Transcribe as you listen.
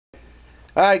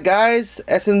Alright guys,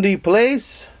 SMD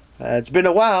Plays. It's been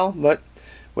a while, but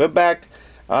we're back.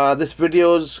 This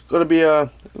video is going to be a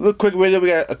little quick video. We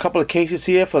got a couple of cases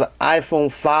here for the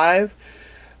iPhone 5.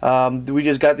 We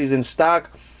just got these in stock.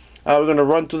 We're going to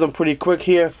run through them pretty quick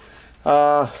here.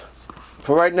 For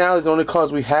right now, there's the only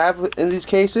colors we have in these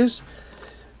cases.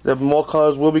 The more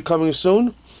colors will be coming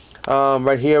soon.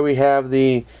 Right here we have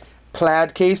the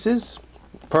plaid cases.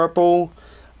 Purple,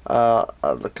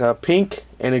 like a pink,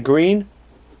 and a green.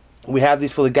 We have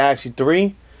these for the Galaxy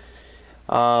 3.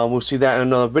 We'll see that in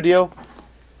another video.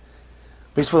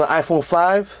 These for the iPhone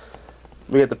 5.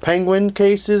 We got the penguin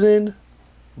cases in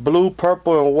blue,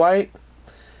 purple, and white.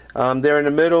 There in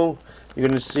the middle, you're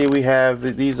going to see we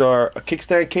have, these are a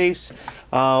kickstand case.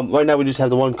 Right now we just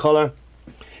have the one color.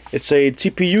 It's a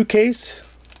TPU case.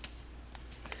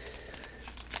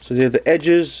 So there are the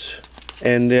edges,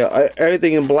 and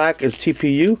everything in black is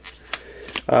TPU.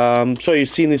 So you've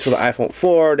seen these for the iPhone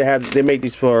 4. They make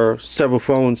these for several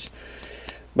phones,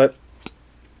 but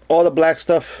all the black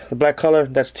stuff, the black color,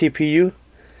 that's TPU.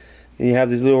 And you have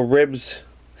these little ribs,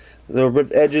 little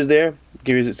ribbed edges there,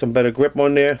 give you some better grip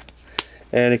on there,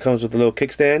 and it comes with a little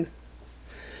kickstand.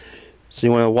 So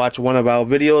you want to watch one of our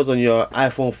videos on your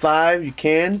iPhone 5, you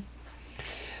can.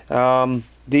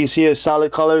 These here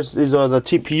solid colors. These are the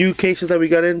TPU cases that we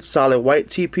got in, solid white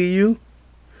TPU.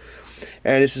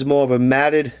 And this is more of a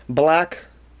matted black,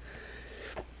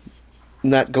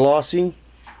 not glossy.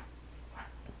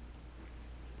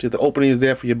 So the opening is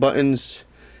there for your buttons,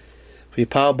 for your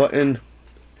power button.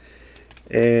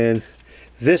 And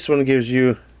this one gives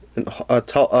you an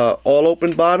all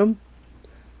open bottom,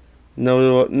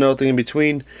 nothing in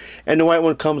between. And the white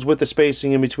one comes with the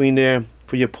spacing in between there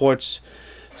for your ports.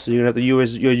 So you have the your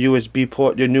USB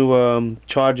port, your new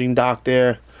charging dock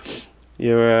there,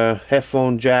 your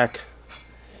headphone jack.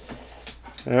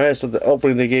 Alright, so the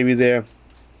opening they gave you there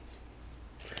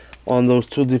on those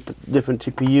two different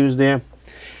TPUs there.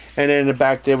 And then in the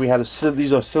back there we have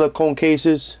these are silicone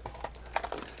cases.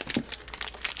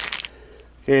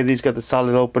 Okay, these got the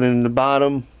solid opening in the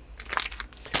bottom.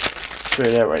 Show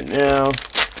you that right now.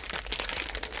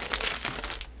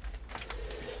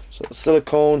 So the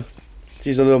silicone,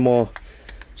 these are a little more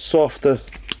softer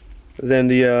than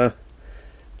the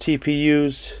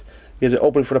TPUs. Here's an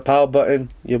open for the power button.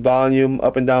 Your volume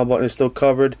up and down button is still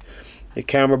covered. Your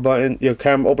camera button, your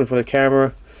camera open for the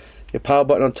camera. Your power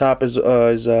button on top is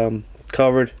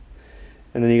covered,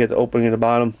 and then you get the opening in the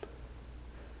bottom.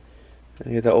 And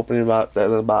you get the opening about that at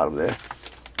the bottom there.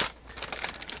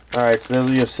 All right, so those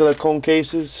are your silicone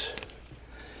cases.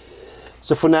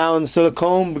 So for now in the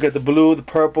silicone, we got the blue, the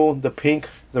purple, the pink,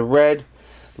 the red.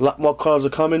 A lot more colors are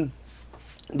coming.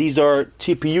 These are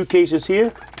TPU cases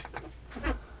here.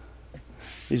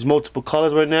 These multiple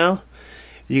colors right now.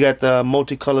 You got the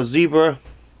multicolor zebra,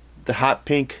 the hot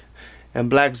pink and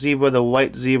black zebra, the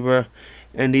white zebra,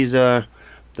 and these are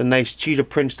the nice cheetah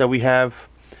prints that we have.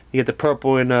 You get the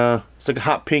purple and it's like a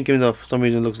hot pink, even though for some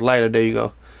reason it looks lighter. There you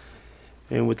go.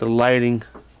 And with the lighting,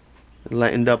 it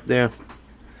lightened up there.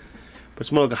 But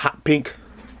it's more like a hot pink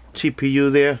TPU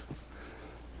there.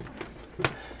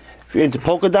 If you're into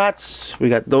polka dots, we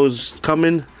got those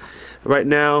coming right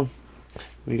now.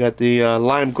 We got the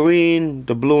lime green,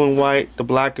 the blue and white, the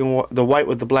black and the white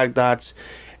with the black dots,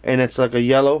 and it's like a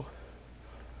yellow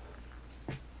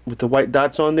with the white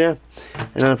dots on there. And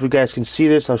I don't know if you guys can see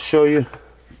this. I'll show you.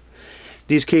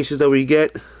 These cases that we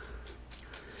get,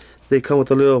 they come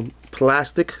with a little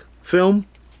plastic film.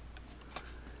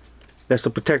 That's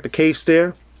to protect the case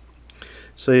there.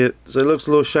 So it looks a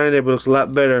little shiny there, but it looks a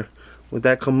lot better with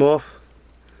that come off.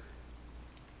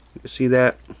 You see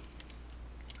that?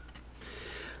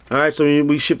 Alright, so when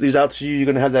we ship these out to you, you're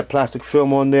gonna have that plastic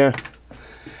film on there.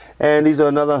 And these are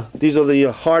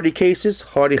the Hardy cases,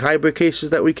 Hardy hybrid cases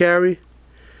that we carry.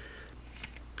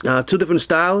 Two different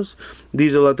styles.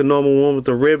 These are like the normal one with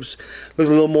the ribs. Looks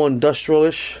a little more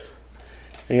industrial-ish.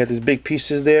 And you got these big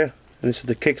pieces there. And this is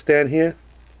the kickstand here.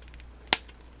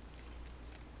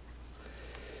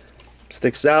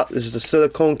 Sticks out. This is a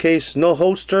silicone case, no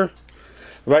holster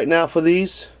right now for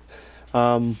these.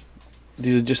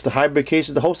 These are just the hybrid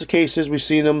cases. The holster cases, we've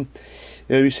seen them.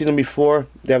 We've seen them before.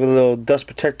 They have a little dust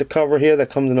protector cover here that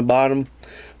comes in the bottom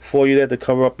for you there to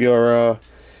cover up your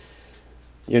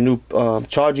new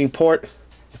charging port.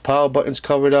 Your power button's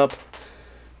covered up.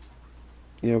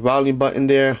 Your volume button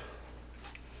there.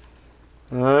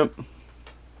 Alright.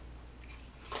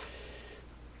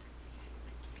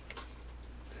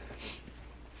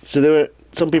 So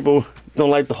some people don't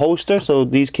like the holster, so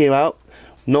these came out.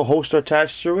 No holster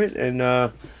attached to it, and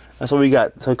that's what we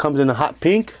got. So it comes in a hot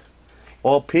pink,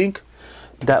 all pink.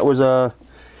 That was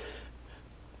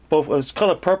both it's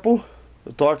color purple,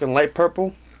 dark and light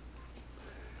purple.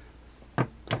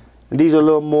 And these are a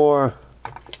little more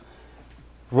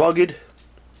rugged.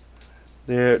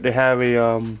 They have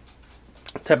a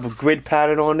type of grid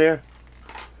pattern on there.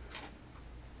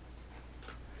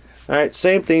 Alright,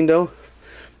 same thing though.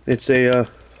 It's a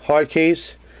hard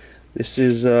case. This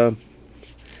is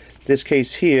this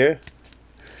case here.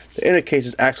 The inner case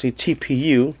is actually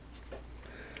TPU,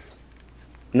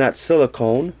 not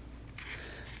silicone.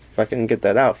 If I can get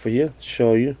that out for you,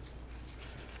 show you.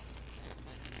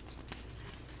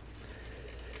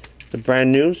 It's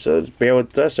brand new, so bear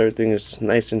with us. Everything is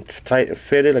nice and tight and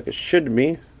fitted like it should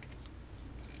be.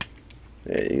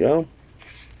 There you go.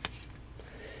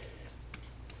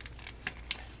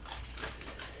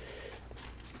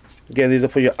 Again, these are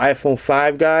for your iPhone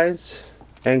 5 guys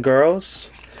and girls.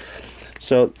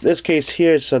 So this case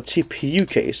here is a TPU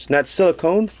case, not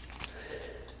silicone.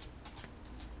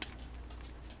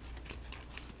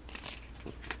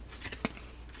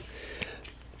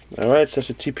 Alright, so that's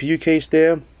a TPU case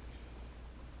there.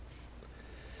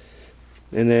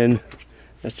 And then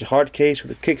that's your hard case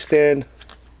with a kickstand.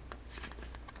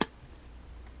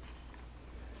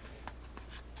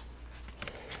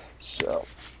 So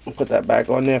I'll put that back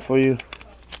on there for you.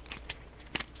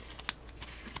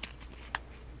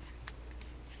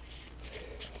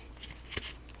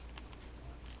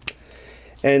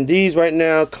 And these right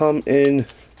now come in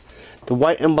the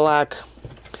white and black,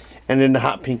 and then the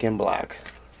hot pink and black.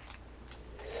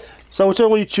 So whichever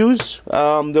one you choose,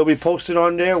 they'll be posted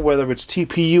on there, whether it's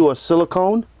TPU or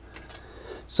silicone.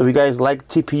 So if you guys like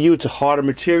TPU, it's a harder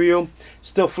material,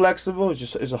 still flexible.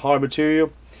 It's a hard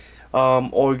material.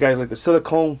 Or you guys like the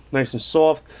silicone, nice and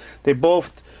soft. They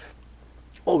both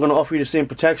are going to offer you the same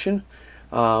protection.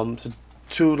 It's a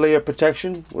 2-layer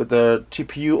protection with the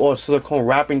TPU or silicone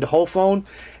wrapping the whole phone,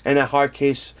 and a hard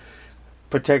case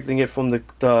protecting it from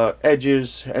the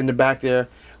edges and the back there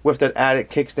with that added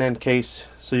kickstand case,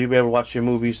 so you'll be able to watch your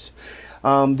movies.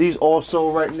 These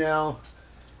also right now,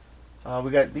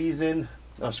 we got these in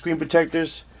screen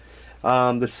protectors.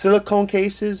 The silicone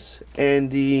cases and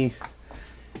the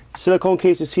silicone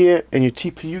cases here and your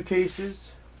TPU cases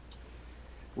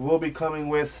will be coming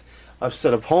with a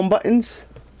set of home buttons.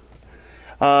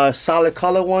 Solid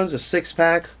color ones, a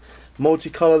 6-pack,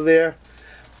 multicolor there.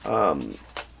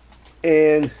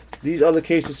 And these other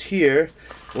cases here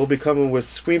will be coming with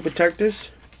screen protectors.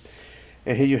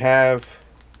 And here you have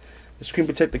the screen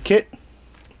protector kit.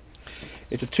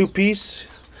 It's a 2-piece,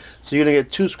 so you're gonna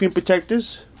get 2 screen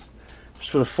protectors. It's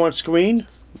for the front screen,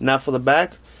 not for the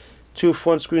back. 2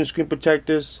 front screen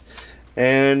protectors,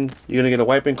 and you're gonna get a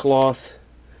wiping cloth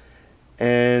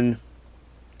and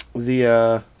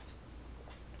the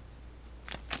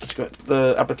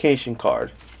application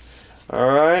card.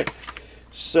 Alright,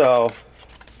 so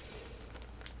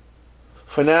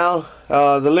for now,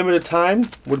 the limited time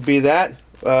would be that.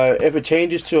 If it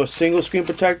changes to a single screen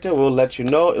protector, we'll let you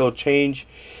know. It'll change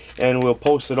and we'll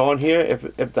post it on here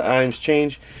if the items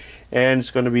change. And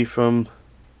it's going to be from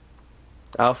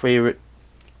our favorite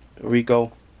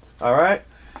Rico. Alright,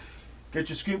 get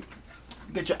your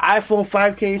iPhone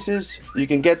 5 cases. You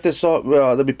can get this on,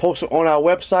 they'll be posted on our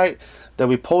website. They'll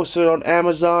be posted on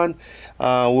Amazon.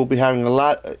 We'll be having a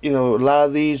lot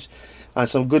of these,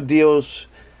 some good deals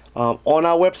on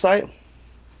our website.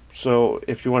 So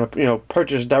if you want to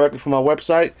purchase directly from our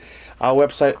website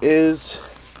is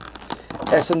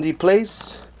SND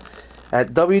Place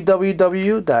at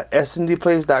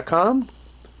www.sndplace.com.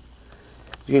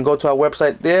 You can go to our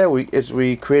website there.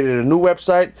 We created a new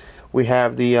website. We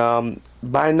have the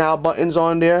buy now buttons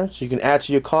on there, so you can add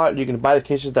to your cart. You can buy the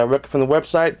cases directly from the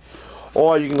website,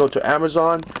 or you can go to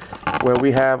Amazon, where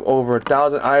we have over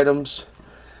 1,000 items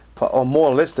or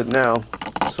more listed now.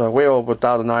 So way over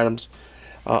 1,000 items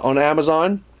on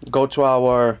Amazon. Go to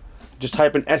our, just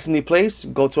type in SND Place.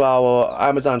 Go to our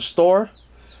Amazon store.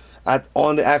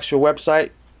 On the actual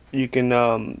website, you can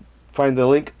find the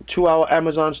link to our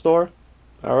Amazon store.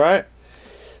 Alright,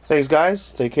 thanks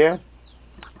guys, take care.